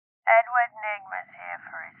Edward Nygma's here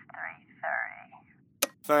for his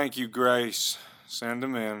 3:30. Thank you, Grace. Send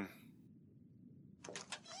him in.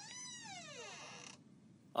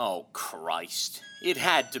 Oh, Christ. It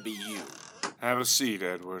had to be you. Have a seat,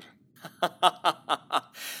 Edward.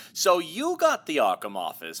 So you got the Arkham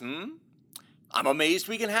office, I'm amazed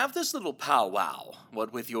we can have this little powwow,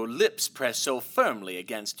 what with your lips pressed so firmly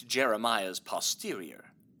against Jeremiah's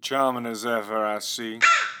posterior. Charming as ever, I see.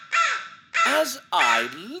 As I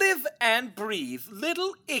live and breathe,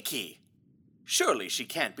 little Icky. Surely she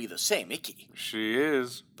can't be the same Icky. She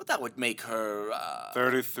is. But that would make her,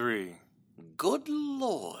 33. Good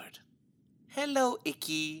Lord. Hello,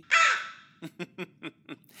 Icky.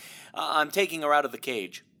 I'm taking her out of the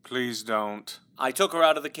cage. Please don't. I took her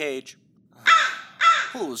out of the cage.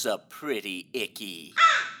 Who's a pretty Icky?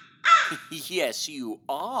 Yes, you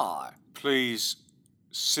are. Please,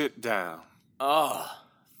 sit down. Oh,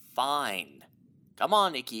 fine. Come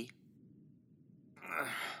on, Icky.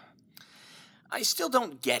 I still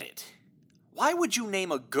don't get it. Why would you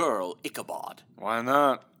name a girl Ichabod? Why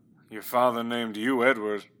not? Your father named you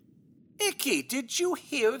Edward. Icky, did you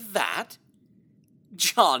hear that?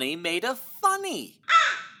 Johnny made a funny.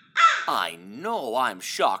 I know I'm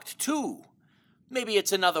shocked, too. Maybe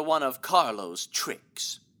it's another one of Carlo's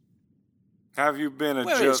tricks. Have you been a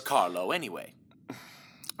Where is Carlo, anyway?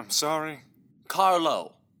 I'm sorry?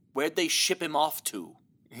 Carlo. Where'd they ship him off to?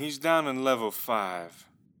 He's down in level 5.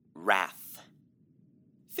 Wrath.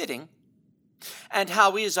 Fitting. And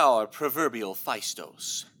how is our proverbial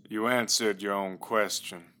Phaistos? You answered your own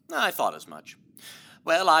question. I thought as much.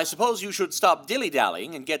 Well, I suppose you should stop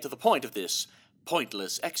dilly-dallying and get to the point of this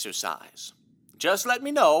pointless exercise. Just let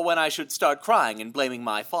me know when I should start crying and blaming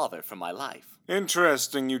my father for my life.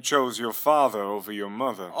 Interesting you chose your father over your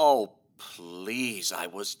mother. Oh, please, I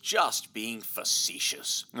was just being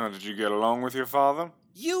facetious. Now, did you get along with your father?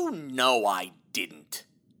 You know I didn't.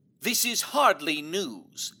 This is hardly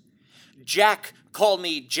news. Jack, call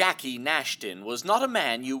me Jackie Nashton, was not a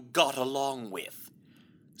man you got along with.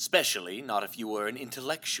 Especially not if you were an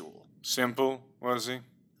intellectual. Simple, was he?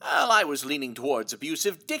 Well, I was leaning towards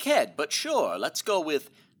abusive dickhead, but sure, let's go with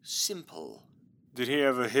simple. Did he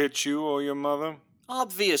ever hit you or your mother?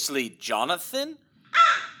 Obviously, Jonathan.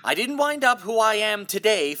 I didn't wind up who I am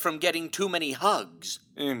today from getting too many hugs.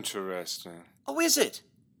 Interesting. Oh, is it?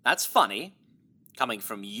 That's funny. Coming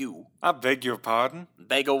from you. I beg your pardon?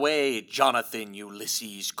 Beg away, Jonathan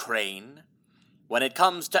Ulysses Crane. When it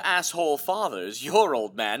comes to asshole fathers, your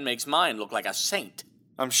old man makes mine look like a saint.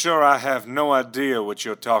 I'm sure I have no idea what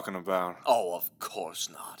you're talking about. Oh, of course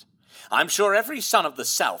not. I'm sure every son of the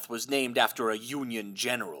South was named after a Union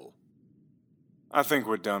general. I think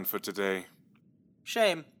we're done for today.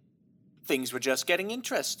 Shame. Things were just getting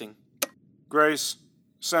interesting. Grace,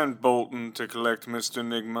 send Bolton to collect Mr.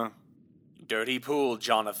 Nygma. Dirty pool,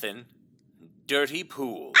 Jonathan. Dirty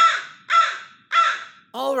pool.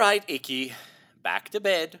 All right, Icky. Back to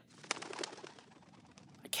bed.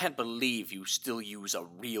 I can't believe you still use a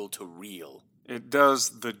reel-to-reel. It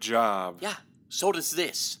does the job. Yeah, so does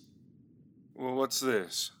this. Well, what's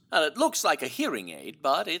this? It looks like a hearing aid,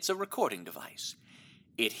 but it's a recording device.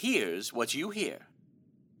 It hears what you hear.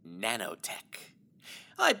 Nanotech.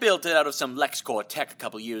 I built it out of some LexCorp tech a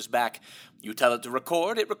couple years back. You tell it to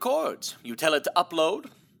record, it records. You tell it to upload,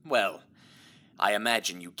 well, I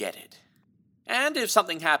imagine you get it. And if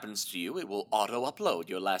something happens to you, it will auto-upload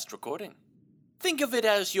your last recording. Think of it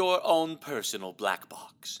as your own personal black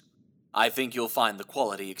box. I think you'll find the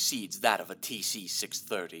quality exceeds that of a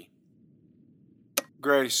TC-630.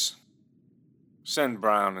 Grace, send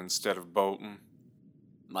Brown instead of Bolton.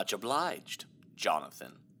 Much obliged,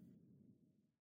 Jonathan.